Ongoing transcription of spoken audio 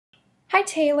Hi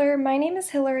Taylor, my name is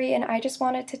Hillary and I just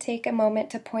wanted to take a moment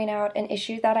to point out an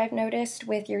issue that I've noticed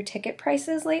with your ticket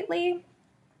prices lately.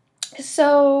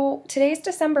 So today's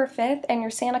December 5th and your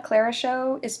Santa Clara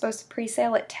show is supposed to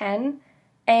pre-sale at 10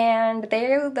 and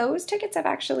those tickets have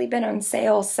actually been on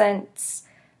sale since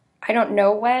I don't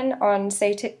know when on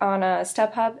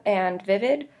StubHub and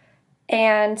Vivid,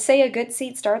 and say a good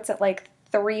seat starts at like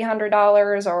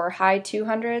 $300 or high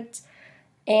 200s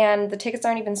and the tickets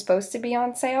aren't even supposed to be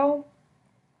on sale.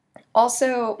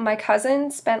 Also, my cousin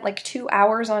spent like 2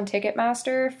 hours on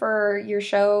Ticketmaster for your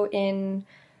show in,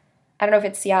 I don't know if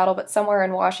it's Seattle, but somewhere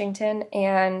in Washington,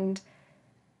 and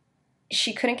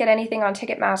she couldn't get anything on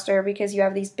Ticketmaster because you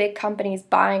have these big companies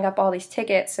buying up all these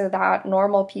tickets so that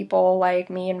normal people like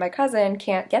me and my cousin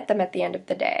can't get them at the end of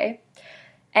the day.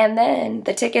 And then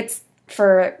the tickets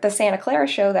for the Santa Clara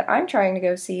show that I'm trying to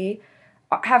go see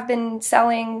have been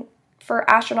selling for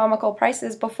astronomical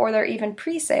prices before they're even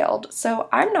pre-saled. So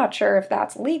I'm not sure if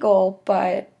that's legal,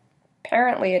 but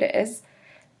apparently it is.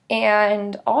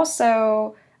 And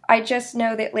also, I just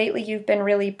know that lately you've been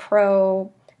really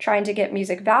pro trying to get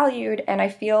music valued, and I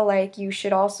feel like you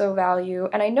should also value,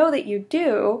 and I know that you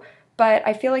do, but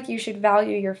I feel like you should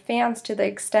value your fans to the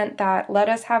extent that let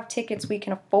us have tickets we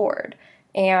can afford.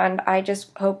 And I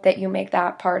just hope that you make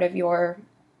that part of your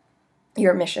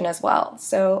mission as well.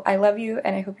 So I love you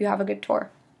and I hope you have a good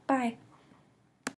tour. Bye.